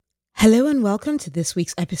Hello and welcome to this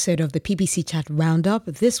week's episode of the PPC Chat Roundup.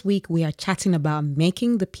 This week we are chatting about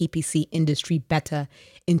making the PPC industry better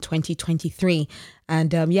in 2023.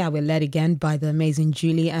 And we're led again by the amazing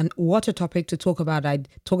Julie. And what a topic to talk about.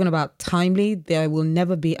 Talking about timely. There will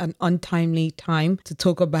never be an untimely time to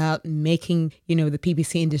talk about making, the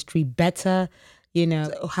PPC industry better.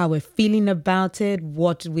 How we're feeling about it,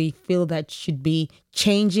 what we feel that should be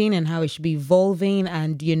changing and how it should be evolving,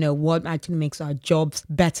 and what actually makes our jobs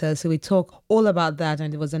better. So we talk all about that,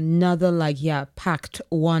 and there was another packed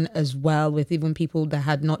one as well, with even people that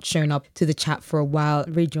had not shown up to the chat for a while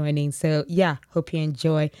rejoining. So hope you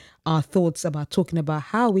enjoy our thoughts about talking about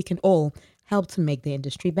how we can all help to make the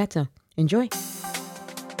industry better. Enjoy.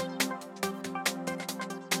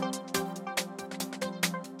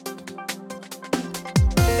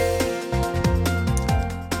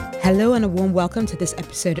 Hello and a warm welcome to this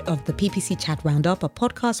episode of the PPC Chat Roundup, a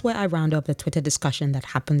podcast where I round up the Twitter discussion that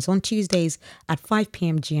happens on Tuesdays at 5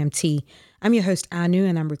 p.m. GMT. I'm your host, Anu,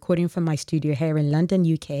 and I'm recording from my studio here in London,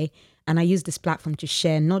 UK. And I use this platform to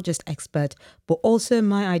share not just expert, but also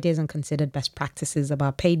my ideas and considered best practices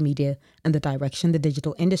about paid media and the direction the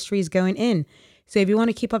digital industry is going in. So if you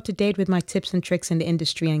want to keep up to date with my tips and tricks in the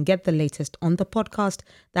industry and get the latest on the podcast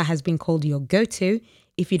that has been called your go-to,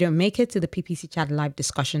 if you don't make it to the PPC Chat live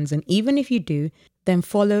discussions, and even if you do, then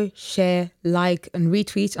follow, share, like, and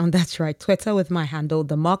retweet on That's Right Twitter with my handle,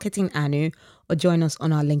 The Marketing Anu, or join us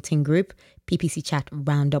on our LinkedIn group, PPC Chat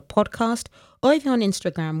Roundup Podcast. Or if you're on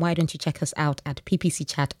Instagram, why don't you check us out at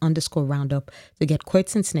PPC_Chat_Roundup to get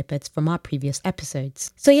quotes and snippets from our previous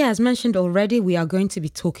episodes. So as mentioned already, we are going to be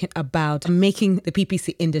talking about making the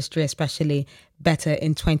PPC industry especially better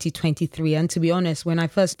in 2023. And to be honest, when I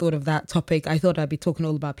first thought of that topic, I thought I'd be talking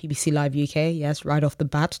all about PPC Live UK. Yes, right off the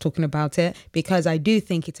bat, talking about it, because I do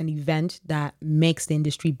think it's an event that makes the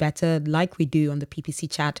industry better, like we do on the PPC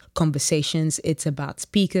Chat conversations. It's about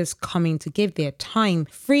speakers coming to give their time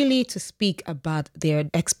freely to speak about their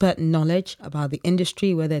expert knowledge about the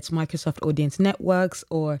industry, whether it's Microsoft Audience Networks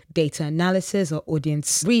or data analysis or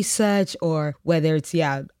audience research, or whether it's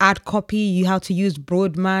ad copy, how to use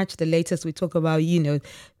Broadmatch. The latest we talk about,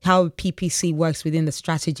 how PPC works within the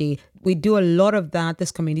strategy. We do a lot of that. This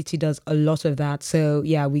community does a lot of that. So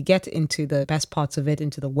we get into the best parts of it,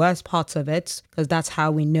 into the worst parts of it, because that's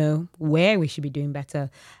how we know where we should be doing better.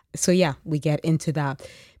 So we get into that.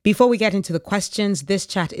 Before we get into the questions, this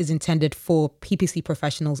chat is intended for PPC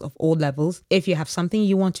professionals of all levels. If you have something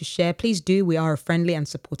you want to share, please do. We are a friendly and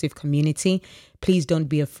supportive community. Please don't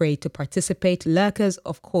be afraid to participate. Lurkers,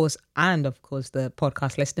 of course, and of course the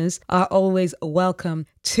podcast listeners are always welcome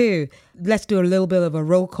too. Let's do a little bit of a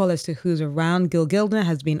roll call as to who's around. Gil Gildner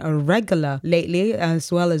has been a regular lately,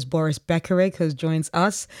 as well as Boris Beckerick, who joins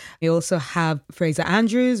us. We also have Fraser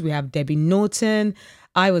Andrews. We have Debbie Norton.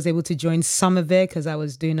 I was able to join some of it because I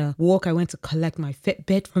was doing a walk. I went to collect my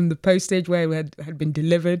Fitbit from the postage where it had been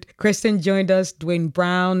delivered. Kristen joined us, Dwayne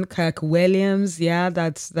Brown, Kirk Williams.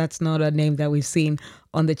 That's not a name that we've seen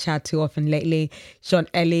on the chat too often lately. Sean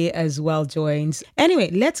Ellie as well joins.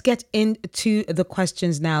 Anyway, let's get into the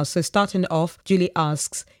questions now. So starting off, Julie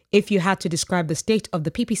asks, if you had to describe the state of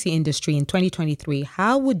the PPC industry in 2023,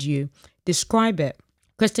 how would you describe it?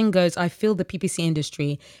 Kristen goes, I feel the PPC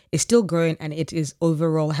industry is still growing and it is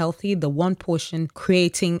overall healthy. The one portion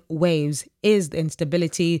creating waves is the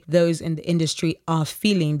instability those in the industry are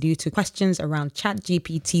feeling due to questions around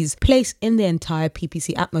ChatGPT's place in the entire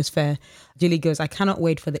PPC atmosphere. Julie goes, I cannot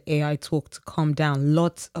wait for the AI talk to calm down.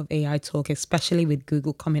 Lots of AI talk, especially with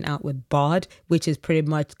Google coming out with Bard, which is pretty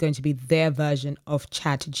much going to be their version of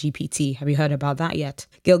ChatGPT. Have you heard about that yet?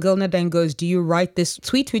 Gil Gilner then goes, do you write this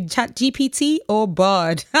tweet with ChatGPT or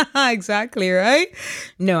Bard? Exactly, right?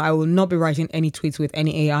 No, I will not be writing any tweets with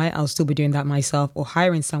any AI. I'll still be doing that myself or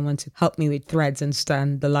hiring someone to help me with threads and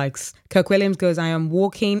the likes. Kirk Williams goes, I am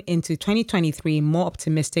walking into 2023 more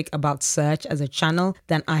optimistic about search as a channel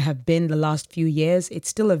than I have been the last few years. It's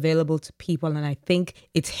still available to people and I think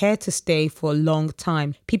it's here to stay for a long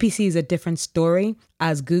time. PPC is a different story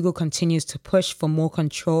as Google continues to push for more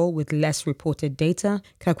control with less reported data.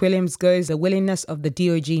 Kirk Williams goes, the willingness of the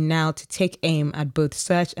DOJ now to take aim at both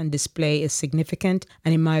search and display is significant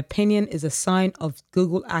and in my opinion is a sign of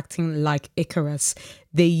Google acting like Icarus.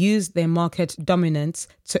 They use their market dominance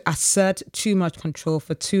to assert too much control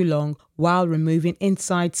for too long while removing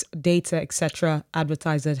insights, data, etc.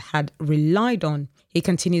 advertisers had relied on. He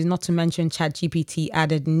continues, not to mention ChatGPT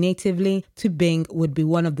added natively to Bing would be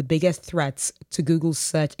one of the biggest threats to Google's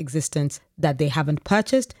search existence that they haven't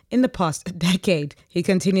purchased in the past decade. He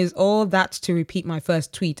continues, all that to repeat my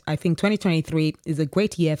first tweet. I think 2023 is a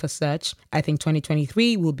great year for search. I think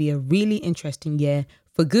 2023 will be a really interesting year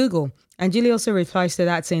for Google. And Julie also replies to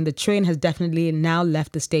that saying the train has definitely now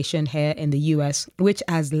left the station here in the US, which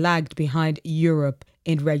has lagged behind Europe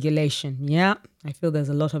in regulation. Yeah, I feel there's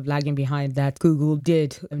a lot of lagging behind that Google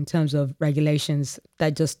did in terms of regulations,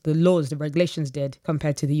 that just the laws, the regulations did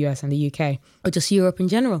compared to the US and the UK, or just Europe in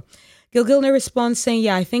general. Gilgilner responds saying,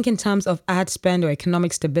 yeah, I think in terms of ad spend or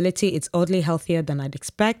economic stability, it's oddly healthier than I'd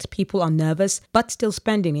expect. People are nervous, but still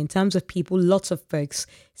spending. In terms of people, lots of folks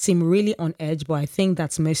seem really on edge, but I think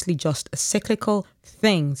that's mostly just a cyclical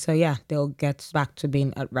thing. So yeah, they'll get back to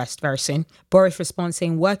being at rest very soon. Boris responds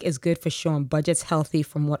saying, work is good for sure and budget's healthy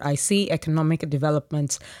from what I see. Economic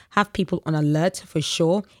developments have people on alert for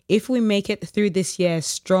sure. If we make it through this year,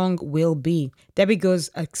 strong will be. Debbie goes,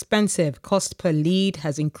 expensive. Cost per lead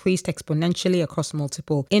has increased exponentially across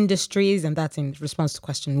multiple industries, and that's in response to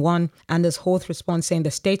question 1. Anders Horth responds saying,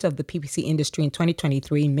 the state of the PPC industry in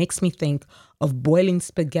 2023 makes me think of boiling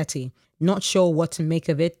spaghetti. Not sure what to make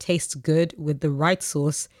of it. Tastes good with the right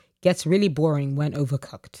sauce. Gets really boring when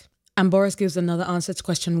overcooked. And Boris gives another answer to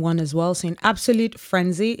question 1 as well, saying absolute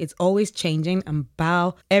frenzy. It's always changing and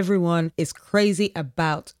bow. Everyone is crazy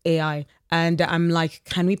about AI. And I'm like,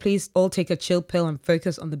 can we please all take a chill pill and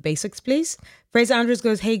focus on the basics, please? Fraser Andrews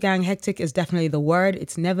goes, hey gang, hectic is definitely the word.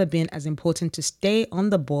 It's never been as important to stay on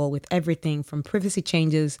the ball with everything from privacy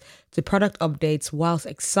changes to product updates. Whilst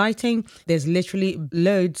exciting, there's literally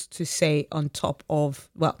loads to say on top of,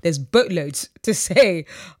 well, there's boatloads to say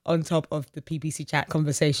on top of the PPC chat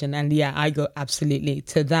conversation. And yeah, I go absolutely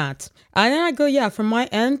to that. And then I go, yeah, from my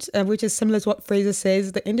end, which is similar to what Fraser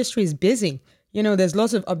says, the industry is busy. You know, there's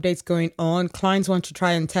lots of updates going on. Clients want to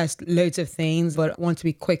try and test loads of things, but want to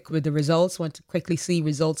be quick with the results, want to quickly see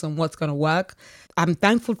results on what's going to work. I'm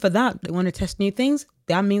thankful for that. They want to test new things.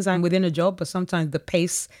 That means I'm within a job, but sometimes the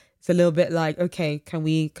pace is a little bit like, okay, can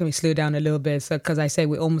we slow down a little bit? So, because I say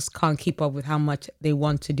we almost can't keep up with how much they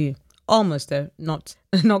want to do. Almost though, not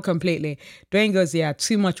completely. Dwayne goes, yeah,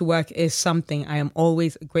 too much work is something I am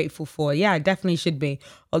always grateful for. Yeah, it definitely should be.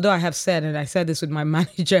 Although I have said, and I said this with my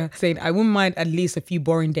manager, saying I wouldn't mind at least a few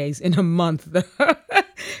boring days in a month.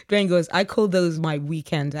 Dwayne goes, I call those my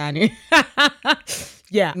weekends, Anu.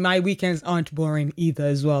 Yeah, my weekends aren't boring either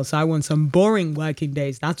as well. So I want some boring working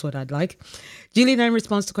days. That's what I'd like. Julie then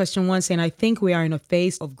responds to question 1 saying, I think we are in a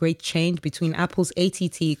phase of great change between Apple's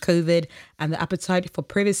ATT, COVID, and the appetite for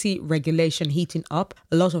privacy regulation heating up.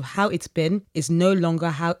 A lot of how it's been is no longer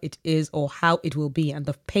how it is or how it will be. And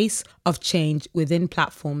the pace of change within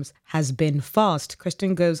platforms has been fast.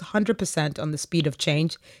 Kristen goes 100% on the speed of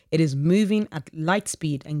change. It is moving at light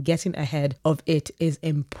speed and getting ahead of it is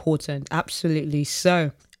important. Absolutely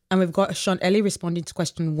so. And we've got Sean Ellie responding to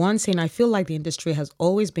question 1 saying, I feel like the industry has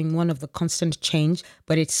always been one of the constant change,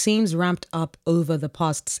 but it seems ramped up over the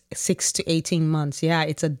past 6 to 18 months. Yeah,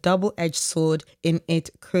 it's a double-edged sword in it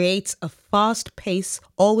creates a fast pace,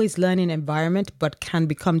 always learning environment, but can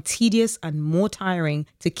become tedious and more tiring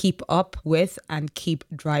to keep up with and keep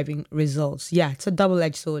driving results. Yeah, it's a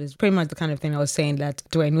double-edged sword. It's pretty much the kind of thing I was saying that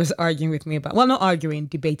Dwayne was arguing with me about. Well, not arguing,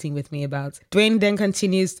 debating with me about. Dwayne then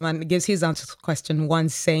continues and gives his answer to question 1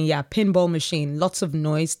 saying, yeah, pinball machine, lots of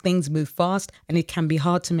noise, things move fast, and it can be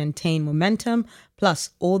hard to maintain momentum. Plus,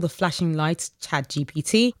 all the flashing lights,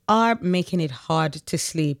 ChatGPT, are making it hard to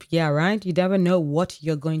sleep. Yeah, right? You never know what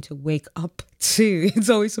you're going to wake up to. It's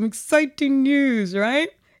always some exciting news, right?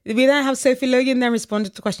 We then have Sophie Logan then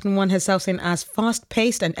responded to question 1 herself saying, as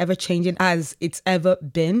fast-paced and ever-changing as it's ever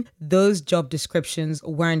been, those job descriptions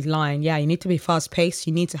weren't lying. Yeah, you need to be fast-paced.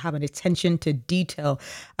 You need to have an attention to detail.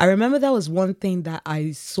 I remember that was one thing that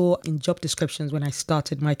I saw in job descriptions when I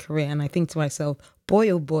started my career. And I think to myself, boy,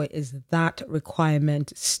 oh boy, is that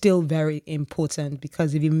requirement still very important,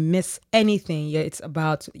 because if you miss anything, yeah, it's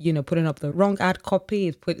about, putting up the wrong ad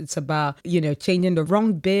copy. It's about, changing the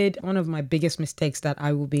wrong bid. One of my biggest mistakes that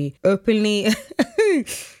I will be openly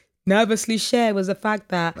nervously share was the fact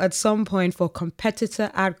that at some point for competitor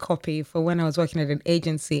ad copy for when I was working at an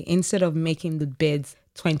agency, instead of making the bids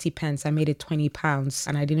 20 pence, I made it £20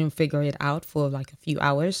 and I didn't figure it out for like a few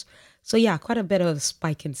hours. So yeah, quite a bit of a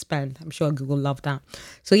spike in spend. I'm sure Google loved that.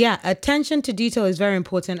 So yeah, attention to detail is very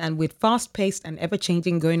important. And with fast-paced and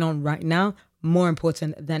ever-changing going on right now, more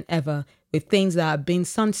important than ever. With things that are being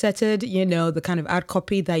sunsetted, the kind of ad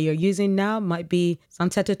copy that you're using now might be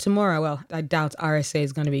sunsetted tomorrow. Well, I doubt RSA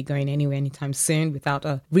is going to be going anywhere anytime soon without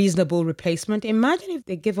a reasonable replacement. Imagine if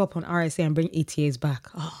they give up on RSA and bring ETAs back.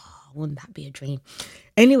 Oh, wouldn't that be a dream?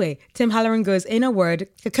 Anyway, Tim Halloran goes, in a word,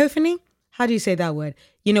 cacophony? how do you say that word?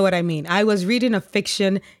 You know what I mean. I was reading a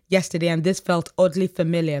fiction yesterday and this felt oddly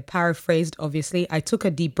familiar. Paraphrased, obviously. I took a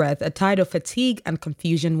deep breath. A tide of fatigue and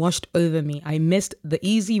confusion washed over me. I missed the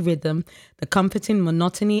easy rhythm, the comforting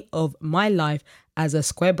monotony of my life as a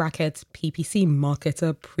square bracket PPC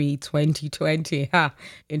marketer pre-2020. Ha,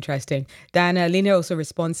 interesting. Diana Alina also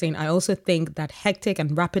responds saying, I also think that hectic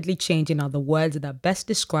and rapidly changing are the words that best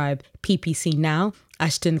describe PPC now.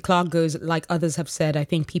 Ashton Clark goes, like others have said, I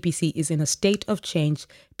think PPC is in a state of change.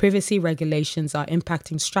 Privacy regulations are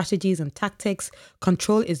impacting strategies and tactics.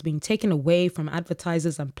 Control is being taken away from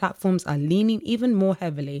advertisers and platforms are leaning even more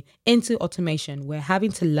heavily into automation. We're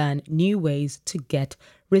having to learn new ways to get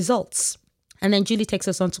results. And then Julie takes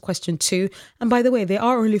us on to question 2. And by the way, there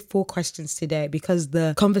are only 4 questions today because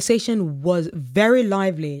the conversation was very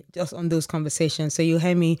lively just on those conversations. So you'll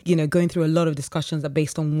hear me, going through a lot of discussions that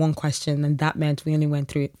based on 1 question. And that meant we only went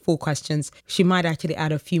through 4 questions. She might actually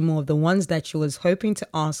add a few more of the ones that she was hoping to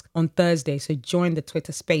ask on Thursday. So join the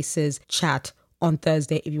Twitter Spaces chat on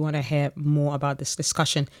Thursday if you want to hear more about this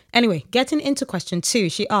discussion. Anyway, getting into question 2,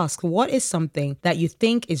 she asks, what is something that you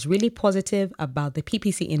think is really positive about the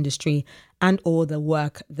PPC industry and or the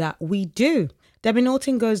work that we do? Debbie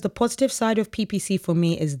Norton goes, the positive side of PPC for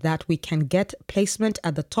me is that we can get placement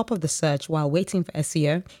at the top of the search while waiting for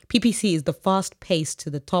SEO. PPC is the fast pace to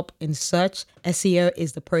the top in search. SEO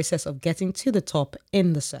is the process of getting to the top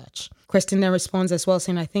in the search. Kristen then responds as well,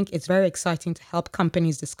 saying, I think it's very exciting to help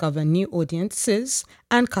companies discover new audiences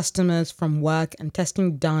and customers from work and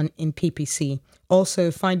testing done in PPC. Also,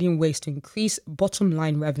 finding ways to increase bottom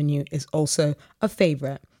line revenue is also a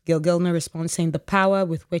favorite. Gil Gilner responds saying the power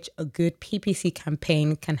with which a good PPC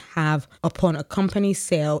campaign can have upon a company's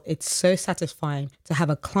sale, it's so satisfying to have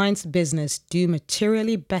a client's business do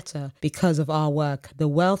materially better because of our work. The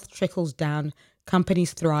wealth trickles down,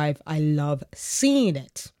 companies thrive. I love seeing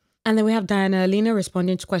it. And then we have Diana Alina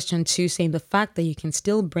responding to question 2, saying the fact that you can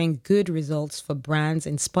still bring good results for brands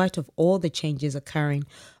in spite of all the changes occurring.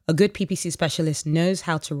 A good PPC specialist knows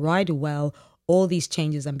how to ride well all these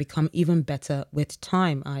changes and become even better with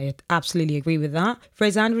time. I absolutely agree with that.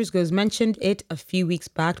 Fraser Andrews goes, mentioned it a few weeks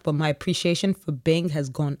back, but my appreciation for Bing has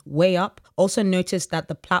gone way up. Also noticed that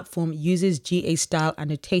the platform uses GA style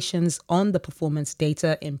annotations on the performance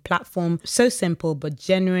data in platform. So simple, but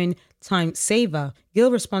genuine time saver. Gil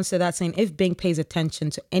responds to that saying, if Bing pays attention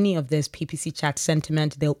to any of this PPC chat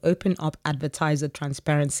sentiment, they'll open up advertiser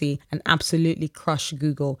transparency and absolutely crush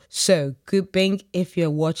Google. So good Bing, if you're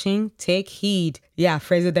watching, take heed. Yeah,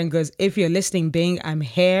 Fraser then goes, if you're listening, Bing, I'm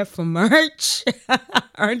here for merch.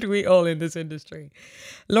 Aren't we all in this industry?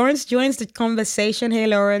 Lawrence joins the conversation. Hey,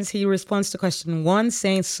 Lawrence. He responds to question 1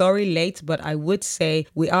 saying, sorry late, but I would say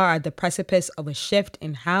we are at the precipice of a shift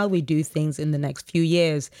in how we do things in the next few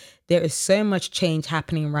years. There is so much change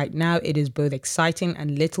happening right now. It is both exciting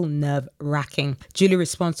and little nerve-wracking. Julie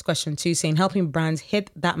responds to question 2 saying, helping brands hit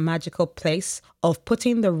that magical place of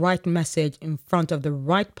putting the right message in front of the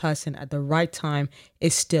right person at the right time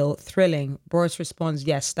is still thrilling. Boris responds,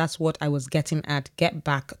 yes, that's what I was getting at. Get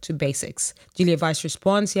back to basics. Julia Weiss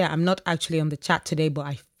responds, yeah, I'm not actually on the chat today, but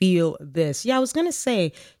I feel this. Yeah, I was going to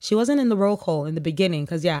say she wasn't in the roll call in the beginning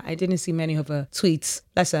because, I didn't see many of her tweets.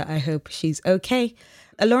 Bless her. I hope she's okay.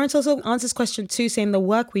 Lawrence also answers question 2 saying the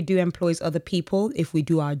work we do employs other people. If we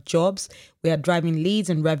do our jobs, we are driving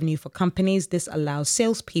leads and revenue for companies. This allows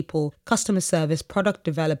salespeople, customer service, product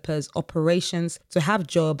developers, operations to have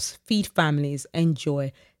jobs, feed families,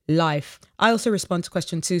 enjoy life. I also respond to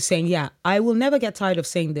question 2 saying, I will never get tired of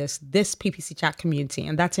saying this PPC chat community.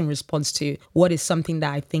 And that's in response to what is something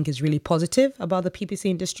that I think is really positive about the PPC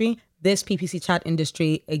industry. This PPC chat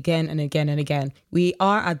industry again and again and again. We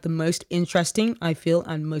are at the most interesting, I feel,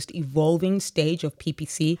 and most evolving stage of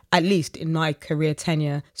PPC, at least in my career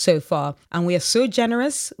tenure so far. And we are so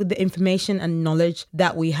generous with the information and knowledge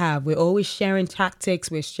that we have. We're always sharing tactics,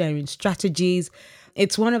 we're sharing strategies.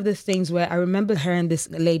 It's one of the things where I remember hearing this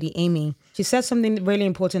lady, Amy, she said something really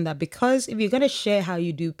important that because if you're going to share how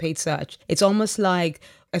you do paid search, it's almost like,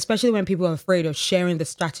 especially when people are afraid of sharing the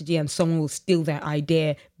strategy and someone will steal their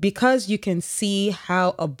idea, because you can see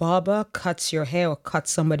how a barber cuts your hair or cuts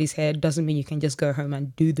somebody's hair doesn't mean you can just go home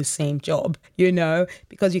and do the same job,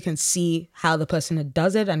 because you can see how the person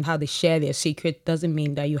does it and how they share their secret doesn't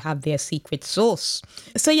mean that you have their secret sauce.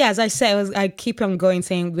 So as I said, I keep on going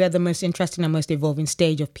saying we are the most interesting and most evolving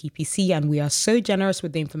stage of PPC, and we are so generous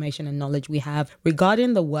with the information and knowledge we have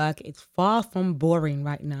regarding the work. It's far from boring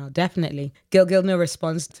right now, definitely. Gil Gilner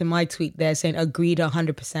responds to my tweet there saying, agreed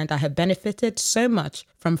 100%. I have benefited so much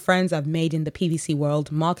from friends I've made in the PPC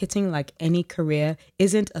world. Marketing, like any career,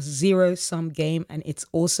 isn't a zero-sum game, and it's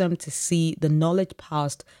awesome to see the knowledge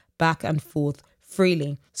passed back and forth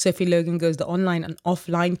freely. Sophie Logan goes, the online and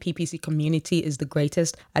offline PPC community is the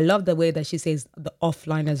greatest. I love the way that she says the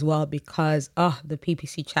offline as well, because the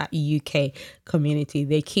PPC Chat UK community,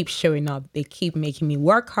 they keep showing up. They keep making me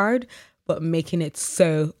work hard, but making it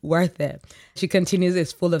so worth it. She continues,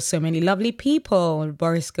 it's full of so many lovely people.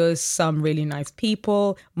 Boris goes, some really nice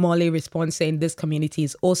people. Molly responds saying, this community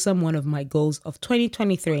is awesome. One of my goals of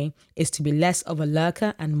 2023 is to be less of a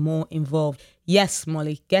lurker and more involved. Yes,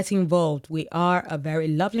 Molly, get involved. We are a very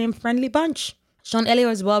lovely and friendly bunch. Sean Elliott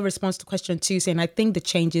as well responds to question 2 saying, I think the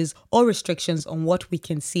changes or restrictions on what we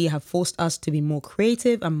can see have forced us to be more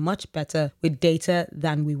creative and much better with data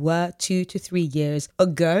than we were 2 to 3 years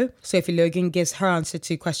ago. Sophie Logan gives her answer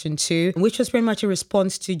to question 2, which was pretty much a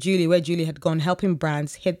response to Julie, where Julie had gone helping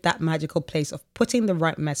brands hit that magical place of putting the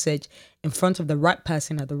right message in front of the right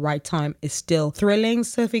person at the right time is still thrilling.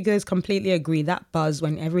 Sophie goes, completely agree. That buzz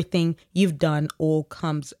when everything you've done all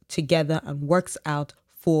comes together and works out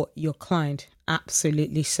for your client.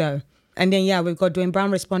 Absolutely so. And then, we've got Dwayne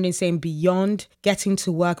Brown responding saying, beyond getting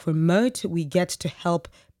to work remote, we get to help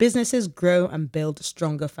businesses grow and build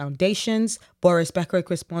stronger foundations. Boris Beckerick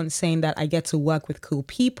responds saying that I get to work with cool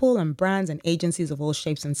people and brands and agencies of all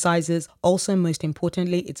shapes and sizes. Also, most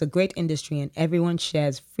importantly, it's a great industry and everyone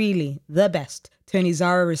shares freely the best. Tony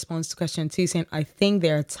Zara responds to question 2 saying, I think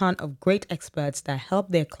there are a ton of great experts that help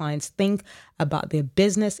their clients think about their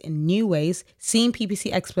business in new ways. Seeing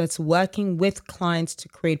PPC experts working with clients to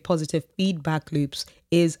create positive feedback loops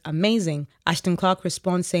is amazing. Ashton Clark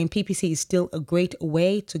responds saying PPC is still a great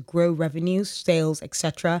way to grow revenues, sales,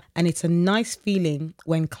 etc. And it's a nice feeling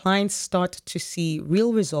when clients start to see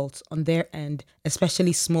real results on their end,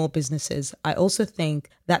 especially small businesses. I also think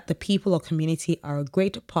that the people or community are a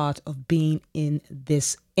great part of being in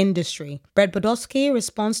this industry. Brett Podolsky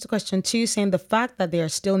responds to question 2 saying the fact that there are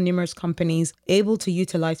still numerous companies able to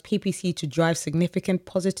utilize PPC to drive significant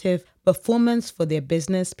positive performance for their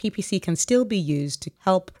business, PPC can still be used to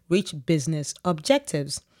help reach business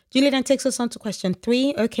objectives. Julie then takes us on to question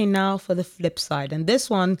 3. Okay, now for the flip side. And this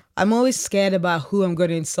one, I'm always scared about who I'm going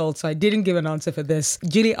to insult, so I didn't give an answer for this.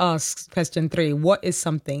 Julie asks question 3, what is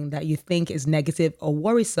something that you think is negative or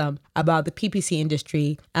worrisome about the PPC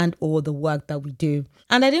industry and or the work that we do?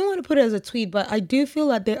 And I didn't want to put it as a tweet, but I do feel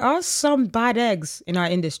that there are some bad eggs in our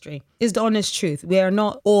industry. It's the honest truth. We are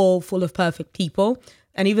not all full of perfect people.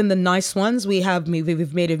 And even the nice ones, we've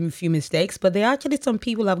made a few mistakes, but there are actually some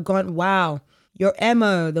people have gone, wow, your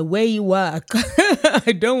MO, the way you work,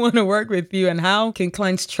 I don't want to work with you. And how can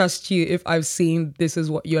clients trust you if I've seen this is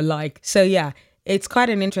what you're like? So it's quite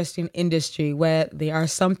an interesting industry where there are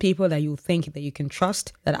some people that you think that you can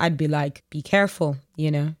trust that I'd be like, be careful,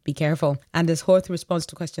 be careful. And this Horth responds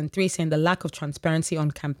to question 3 saying the lack of transparency on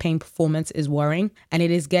campaign performance is worrying and it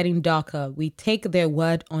is getting darker. We take their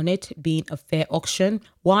word on it being a fair auction.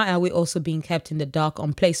 Why are we also being kept in the dark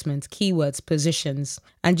on placements, keywords, positions?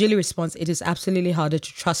 And Julie responds, it is absolutely harder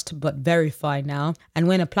to trust but verify now. And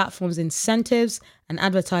when a platform's incentives and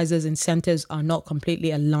advertisers' incentives are not completely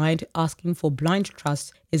aligned, asking for blind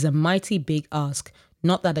trust is a mighty big ask.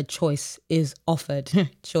 Not that a choice is offered.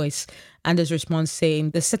 Choice. And his response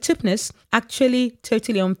saying, the satupness actually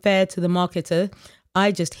totally unfair to the marketer.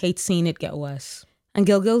 I just hate seeing it get worse. And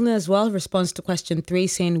Gil Gildner as well responds to question 3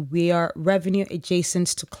 saying we are revenue adjacent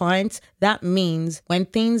to clients. That means when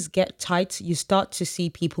things get tight, you start to see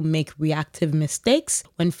people make reactive mistakes.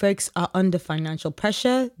 When folks are under financial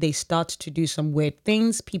pressure, they start to do some weird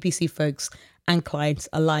things, PPC folks and clients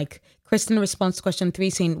alike. Kristen responds to question 3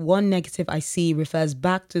 saying one negative I see refers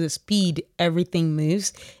back to the speed everything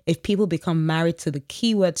moves. If people become married to the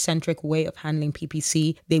keyword-centric way of handling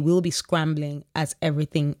PPC, they will be scrambling as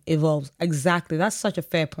everything evolves. Exactly. That's such a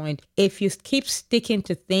fair point. If you keep sticking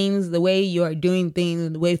to things, the way you are doing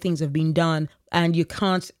things, the way things have been done, and you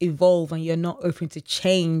can't evolve and you're not open to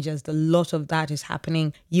change as a lot of that is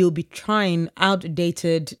happening, you'll be trying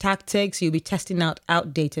outdated tactics, you'll be testing out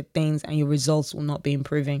outdated things and your results will not be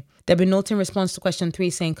improving. Debbie Norton responds to question 3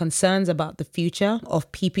 saying concerns about the future of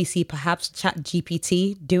PPC, perhaps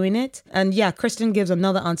ChatGPT doing it. And Kristen gives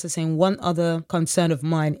another answer saying one other concern of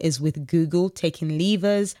mine is with Google taking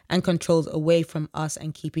levers and controls away from us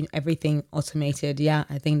and keeping everything automated.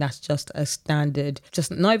 I think that's just a standard,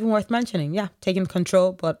 just not even worth mentioning. Taking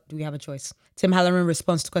control, but do we have a choice? Tim Halloran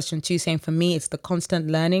responds to question 2 saying, for me, it's the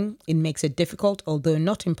constant learning. It makes it difficult, although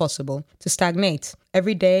not impossible, to stagnate.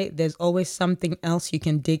 Every day, there's always something else you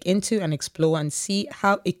can dig into and explore and see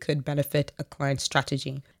how it could benefit a client's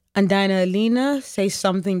strategy. And Diana Alina says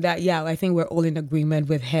something that, yeah, I think we're all in agreement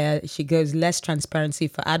with her. She goes, less transparency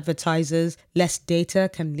for advertisers, less data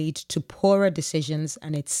can lead to poorer decisions,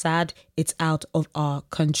 and it's sad it's out of our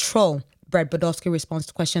control. Brett Bodowski responds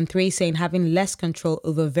to question 3, saying having less control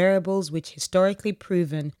over variables which historically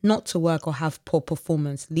proven not to work or have poor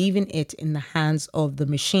performance, leaving it in the hands of the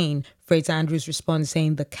machine. Fraser Andrews responds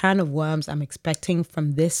saying the can of worms I'm expecting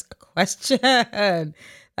from this question.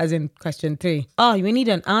 As in question 3. Oh, we need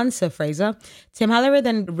an answer, Fraser. Tim Hallery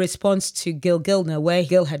then responds to Gil Gildner, where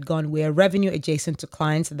Gil had gone, we're revenue adjacent to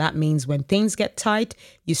clients. That means when things get tight,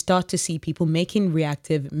 you start to see people making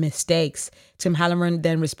reactive mistakes. Tim Hallery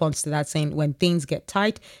then responds to that saying, when things get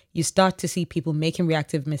tight, you start to see people making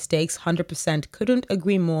reactive mistakes. 100% couldn't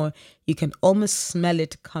agree more. You can almost smell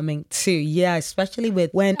it coming too. Yeah, especially with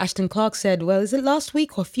when Ashton Clark said, well, is it last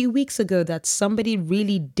week or a few weeks ago that somebody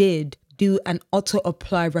really did do an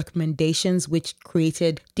auto-apply recommendations which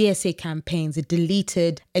created DSA campaigns. It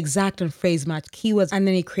deleted exact and phrase match keywords, and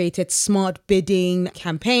then it created smart bidding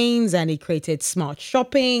campaigns, and it created smart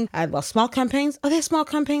shopping and smart campaigns. Are there smart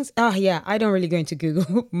campaigns? Oh yeah, I don't really go into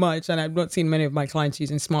Google much, and I've not seen many of my clients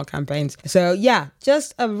using smart campaigns. So yeah,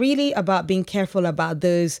 just really about being careful about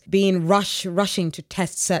those being rushing to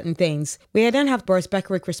test certain things. We then have Boris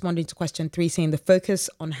Beckerick responding to question 3 saying the focus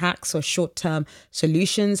on hacks or short-term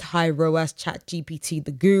solutions, high ROAS, ChatGPT,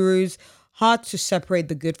 the gurus. Hard to separate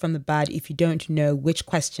the good from the bad if you don't know which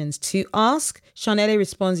questions to ask. Sean Ellie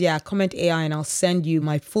responds, yeah, comment AI and I'll send you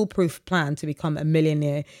my foolproof plan to become a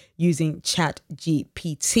millionaire using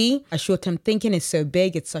ChatGPT. A short-term thinking is so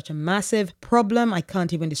big. It's such a massive problem. I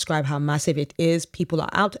can't even describe how massive it is. People are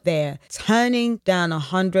out there turning down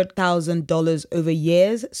 $100,000 over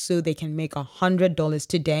years so they can make $100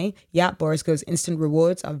 today. Yeah, Boris goes, instant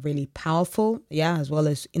rewards are really powerful. Yeah, as well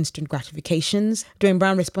as instant gratifications. Dwayne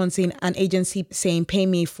Brown responds saying, an agency saying, pay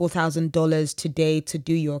me $4,000 today to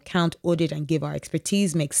do your account audit and give our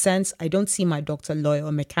expertise makes sense. I don't see my doctor, lawyer,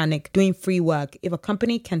 or mechanic doing free work. If a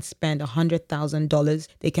company can spend $100,000,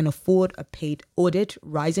 they can afford a paid audit.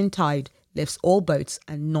 Rising tide lifts all boats,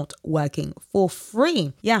 and not working for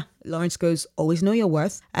free. Yeah, Lawrence goes, always know your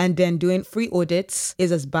worth. And then doing free audits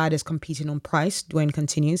is as bad as competing on price. Dwayne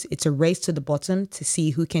continues, it's a race to the bottom to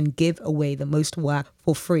see who can give away the most work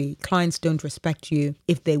for free. Clients don't respect you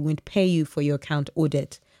if they won't pay you for your account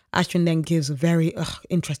audit. Ashton then gives a very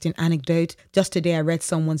interesting anecdote. Just today, I read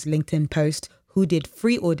someone's LinkedIn post who did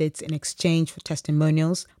free audits in exchange for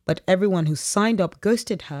testimonials, but everyone who signed up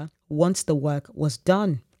ghosted her once the work was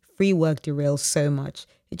done. Free work derails so much.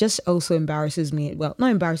 It just also embarrasses me. Well,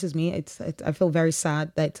 not embarrasses me. I feel very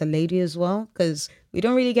sad that it's a lady as well, because we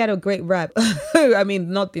don't really get a great rep. I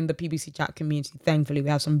mean, not in the PPC chat community. Thankfully, we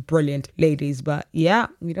have some brilliant ladies, but yeah,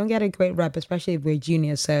 we don't get a great rep, especially if we're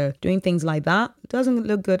juniors. So doing things like that doesn't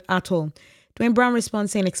look good at all. Dwayne Brown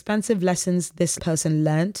responds saying, expensive lessons this person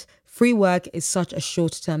learned. Free work is such a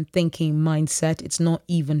short-term thinking mindset. It's not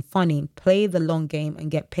even funny. Play the long game and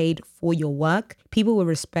get paid for your work. People will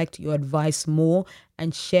respect your advice more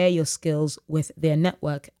and share your skills with their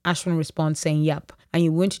network. Ashwin responds saying, yep. And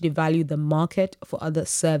you won't devalue the market for other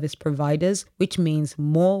service providers, which means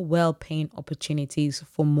more well-paying opportunities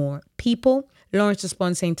for more people. Lawrence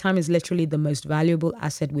responds saying, time is literally the most valuable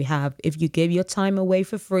asset we have. If you give your time away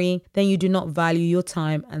for free, then you do not value your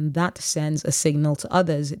time, and that sends a signal to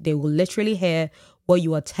others. They will literally hear what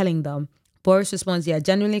you are telling them. Boris responds, yeah,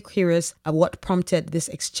 genuinely curious at what prompted this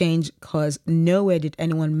exchange, because nowhere did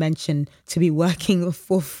anyone mention to be working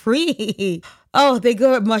for free. Oh, they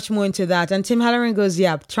go much more into that. And Tim Halloran goes,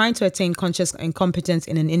 yeah, trying to attain conscious incompetence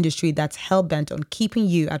in an industry that's hell-bent on keeping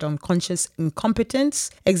you at unconscious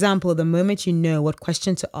incompetence. Example, the moment you know what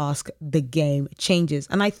question to ask, the game changes.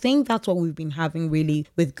 And I think that's what we've been having really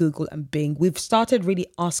with Google and Bing. We've started really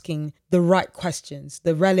asking the right questions,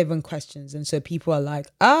 the relevant questions. And so people are like,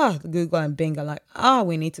 Google and Bing are like,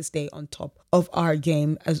 we need to stay on top of our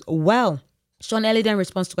game as well. Sean Ellie then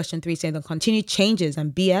responds to question 3 saying the continued changes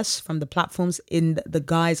and BS from the platforms in the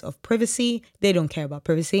guise of privacy, they don't care about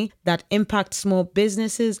privacy, that impact small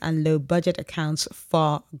businesses and low budget accounts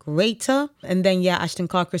far greater. And then, Ashton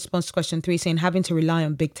Clark responds to question 3 saying having to rely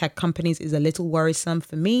on big tech companies is a little worrisome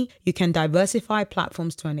for me. You can diversify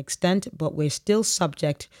platforms to an extent, but we're still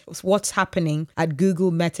subject to what's happening at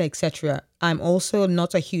Google, Meta, etc. I'm also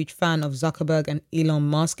not a huge fan of Zuckerberg and Elon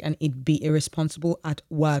Musk, and it'd be irresponsible at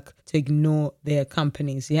work to ignore their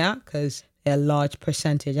companies, because a large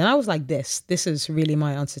percentage. And I was like, this is really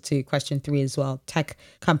my answer to question 3 as well. Tech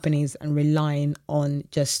companies and relying on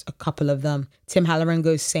just a couple of them. Tim Halloran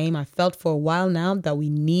goes, same. I felt for a while now that we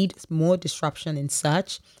need more disruption in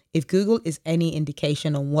search. If Google is any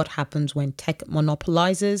indication on what happens when tech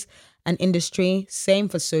monopolizes an industry, same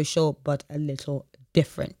for social, but a little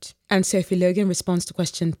different. And Sophie Logan responds to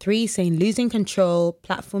question 3 saying losing control,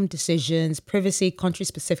 platform decisions, privacy,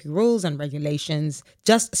 country-specific rules and regulations,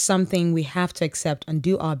 just something we have to accept and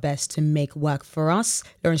do our best to make work for us.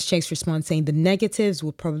 Lawrence Chase responds saying the negatives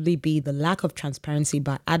will probably be the lack of transparency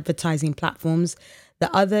by advertising platforms.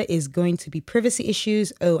 The other is going to be privacy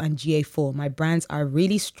issues. Oh, and GA4. My brands are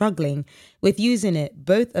really struggling with using it.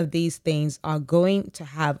 Both of these things are going to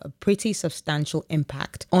have a pretty substantial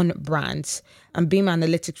impact on brands. And Beam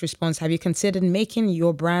Analytics response, have you considered making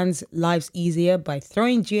your brand's lives easier by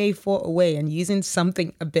throwing GA4 away and using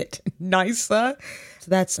something a bit nicer? So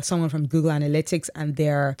that's someone from Google Analytics, and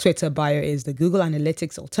their Twitter bio is the Google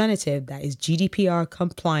Analytics alternative that is GDPR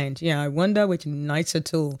compliant. Yeah, I wonder which nicer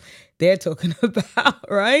tool they're talking about,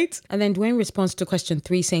 right? And then Dwayne responds to question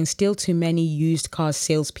 3 saying still too many used car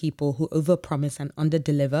salespeople who overpromise and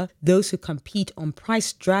underdeliver. Those who compete on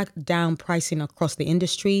price drag down pricing across the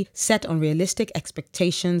industry, set unrealistic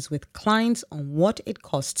expectations with clients on what it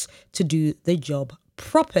costs to do the job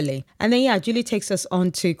properly. And then Julie takes us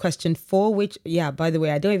on to question 4, which by the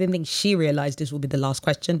way, I don't even think she realized this will be the last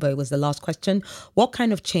question, but it was the last question. What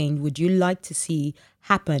kind of change would you like to see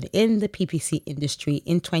happen in the PPC industry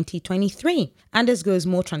in 2023? Anders goes,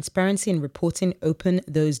 more transparency and reporting, open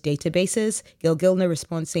those databases. Gil Gilner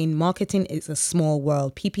responds saying marketing is a small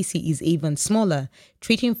world. PPC is even smaller.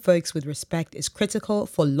 Treating folks with respect is critical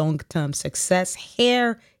for long-term success.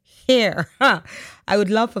 Here. I would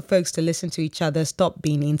love for folks to listen to each other, stop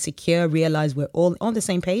being insecure, realize we're all on the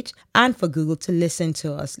same page, and for Google to listen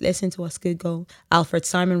to us. Listen to us, Google. Alfred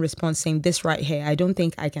Simon responds saying this right here. I don't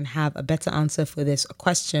think I can have a better answer for this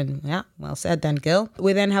question. Yeah, well said then, Gil.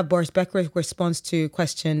 We then have Boris Becker response to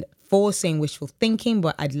question 4 saying wishful thinking,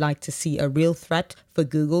 but I'd like to see a real threat for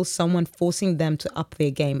Google, someone forcing them to up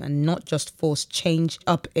their game and not just force change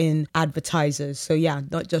up in advertisers. So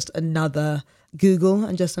not just another Google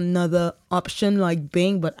and just another option like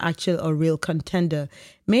Bing, but actually a real contender.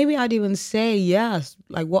 Maybe I'd even say, yes,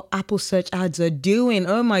 like what Apple search ads are doing.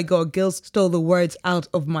 Oh my God, Gil stole the words out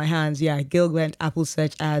of my hands. Yeah, Gil went Apple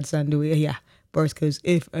search ads and Boris goes,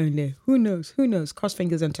 if only. Who knows? Cross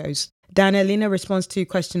fingers and toes. Danielina responds to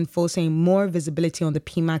question 4 saying more visibility on the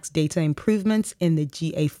PMax data improvements in the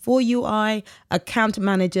GA4 UI, account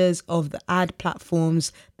managers of the ad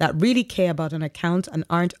platforms that really care about an account and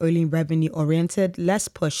aren't only revenue oriented, less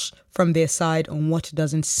push from their side on what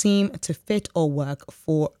doesn't seem to fit or work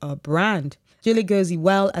for a brand. Julie goes,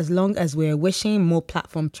 well, as long as we're wishing more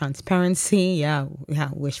platform transparency,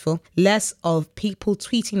 wishful, less of people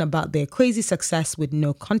tweeting about their crazy success with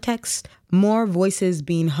no context, more voices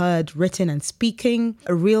being heard, written and speaking,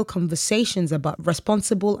 real conversations about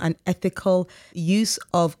responsible and ethical use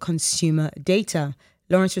of consumer data.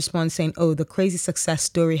 Lawrence responds saying, the crazy success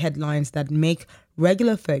story headlines that make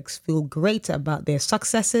regular folks feel great about their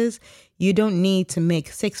successes. You don't need to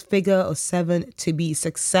make 6-figure or 7 to be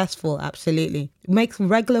successful. Absolutely. Makes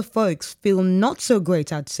regular folks feel not so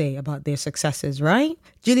great, I'd say, about their successes, right?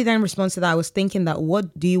 Julie then responds to that. I was thinking that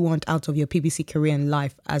what do you want out of your PPC career and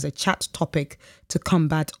life as a chat topic to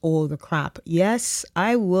combat all the crap? Yes,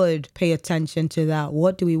 I would pay attention to that.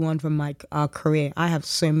 What do we want from our career? I have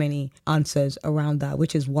so many answers around that,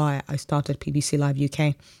 which is why I started PPC Live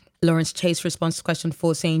UK. Lawrence Chase responds to question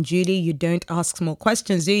 4 saying, Judy, you don't ask more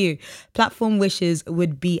questions, do you? Platform wishes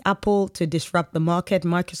would be Apple to disrupt the market,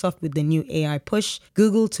 Microsoft with the new AI push,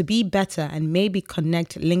 Google to be better and maybe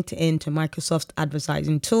connect LinkedIn to Microsoft's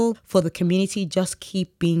advertising tool for the community. Just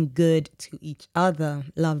keep being good to each other.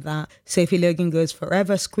 Love that. Sophie Logan goes,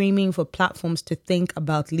 forever screaming for platforms to think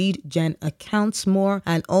about lead gen accounts more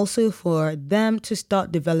and also for them to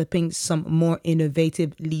start developing some more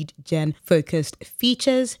innovative lead gen focused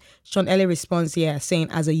features. Sean Ellie responds, saying,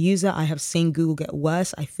 as a user, I have seen Google get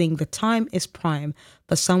worse. I think the time is prime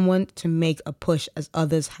for someone to make a push, as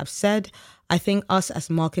others have said. I think us as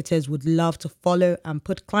marketers would love to follow and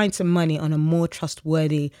put clients and money on a more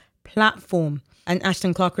trustworthy platform. And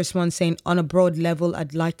Ashton Clark responds saying, on a broad level,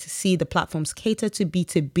 I'd like to see the platforms cater to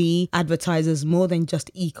B2B advertisers more than just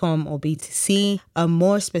e-com or B2C. A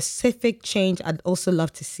more specific change, I'd also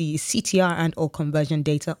love to see CTR and or conversion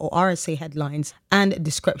data or RSA headlines and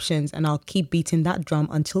descriptions. And I'll keep beating that drum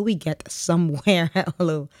until we get somewhere.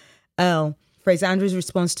 LOL. Fraser Andrews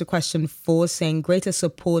responds to question 4 saying, greater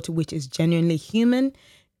support, which is genuinely human.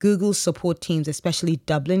 Google's support teams, especially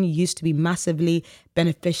Dublin, used to be massively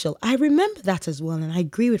beneficial. I remember that as well, and I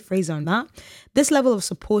agree with Fraser on that. This level of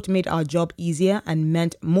support made our job easier and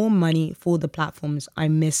meant more money for the platforms. I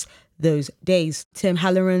miss those days. Tim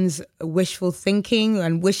Halloran's wishful thinking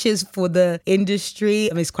and wishes for the industry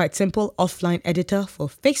is quite simple. Offline editor for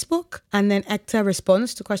Facebook. And then Ekta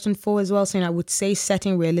responds to question 4 as well, saying, I would say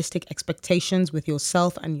setting realistic expectations with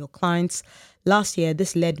yourself and your clients. Last year,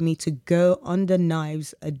 this led me to go under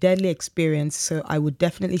knives, a deadly experience. So I would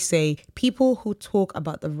definitely say people who talk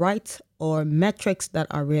about the right or metrics that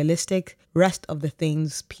are realistic, rest of the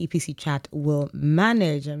things PPC Chat will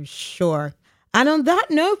manage, I'm sure. And on that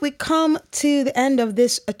note, we come to the end of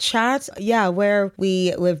this chat, where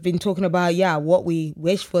we've been talking about, what we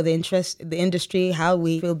wish for the industry, how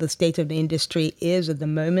we feel the state of the industry is at the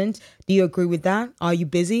moment. Do you agree with that? Are you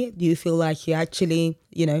busy? Do you feel like you're actually,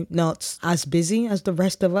 not as busy as the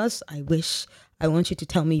rest of us? I want you to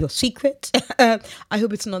tell me your secret. I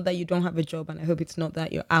hope it's not that you don't have a job, and I hope it's not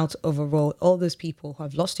that you're out of a role. All those people who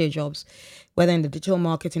have lost their jobs, whether in the digital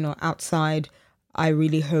marketing or outside, I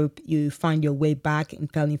really hope you find your way back in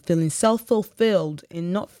feeling self-fulfilled,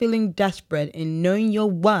 in not feeling desperate, in knowing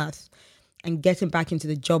your worth and getting back into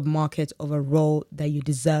the job market of a role that you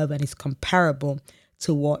deserve and is comparable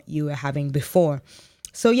to what you were having before.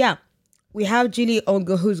 So we have Julie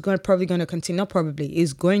Ogo, who's is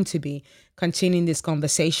going to be continuing this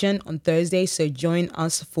conversation on Thursday. So join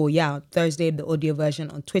us for, Thursday, the audio version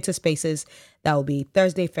on Twitter Spaces. That will be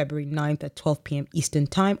Thursday, February 9th at 12 p.m. Eastern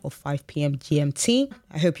Time or 5 p.m. GMT.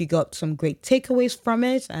 I hope you got some great takeaways from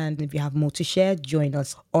it. And if you have more to share, join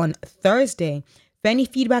us on Thursday. For any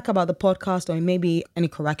feedback about the podcast or maybe any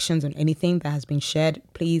corrections on anything that has been shared,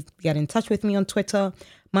 please get in touch with me on Twitter.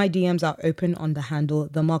 My DMs are open on the handle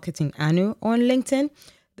The Marketing Anu, or on LinkedIn.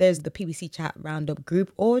 There's the PPC Chat Roundup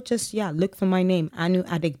group, or just, look for my name, Anu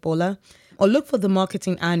Adegbola, or look for The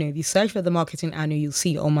Marketing Anu. If you search for The Marketing Anu, you'll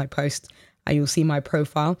see all my posts and you'll see my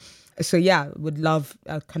profile. So would love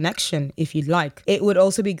a connection if you'd like. It would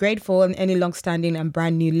also be great for any long-standing and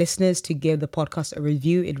brand new listeners to give the podcast a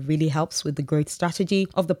review. It really helps with the growth strategy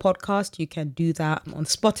of the podcast. You can do that on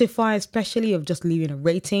Spotify, especially of just leaving a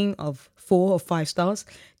rating of 4 or 5 stars.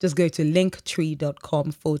 Just go to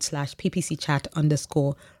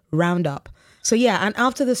linktree.com/PPCchat_roundup. So and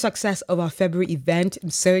after the success of our February event, I'm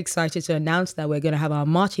so excited to announce that we're going to have our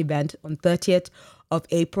March event on 30th of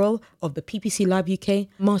April of the PPC Live UK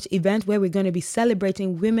March event, where we're going to be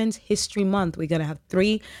celebrating Women's History Month. We're going to have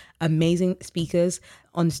 3 amazing speakers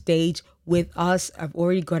on stage with us. I've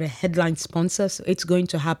already got a headline sponsor, so it's going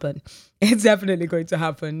to happen. It's definitely going to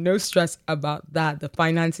happen. No stress about that. The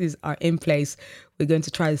finances are in place. We're going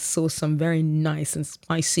to try to source some very nice and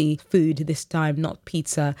spicy food this time, not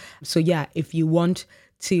pizza. So if you want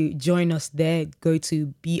to join us there, go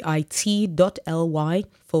to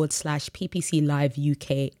bit.ly/PPC Live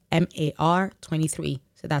UK MAR23.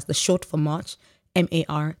 So that's the short for March,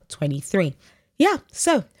 MAR23.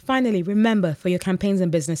 So finally, remember, for your campaigns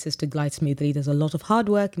and businesses to glide smoothly, there's a lot of hard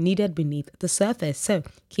work needed beneath the surface. So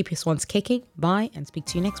keep your swans kicking. Bye, and speak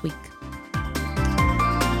to you next week.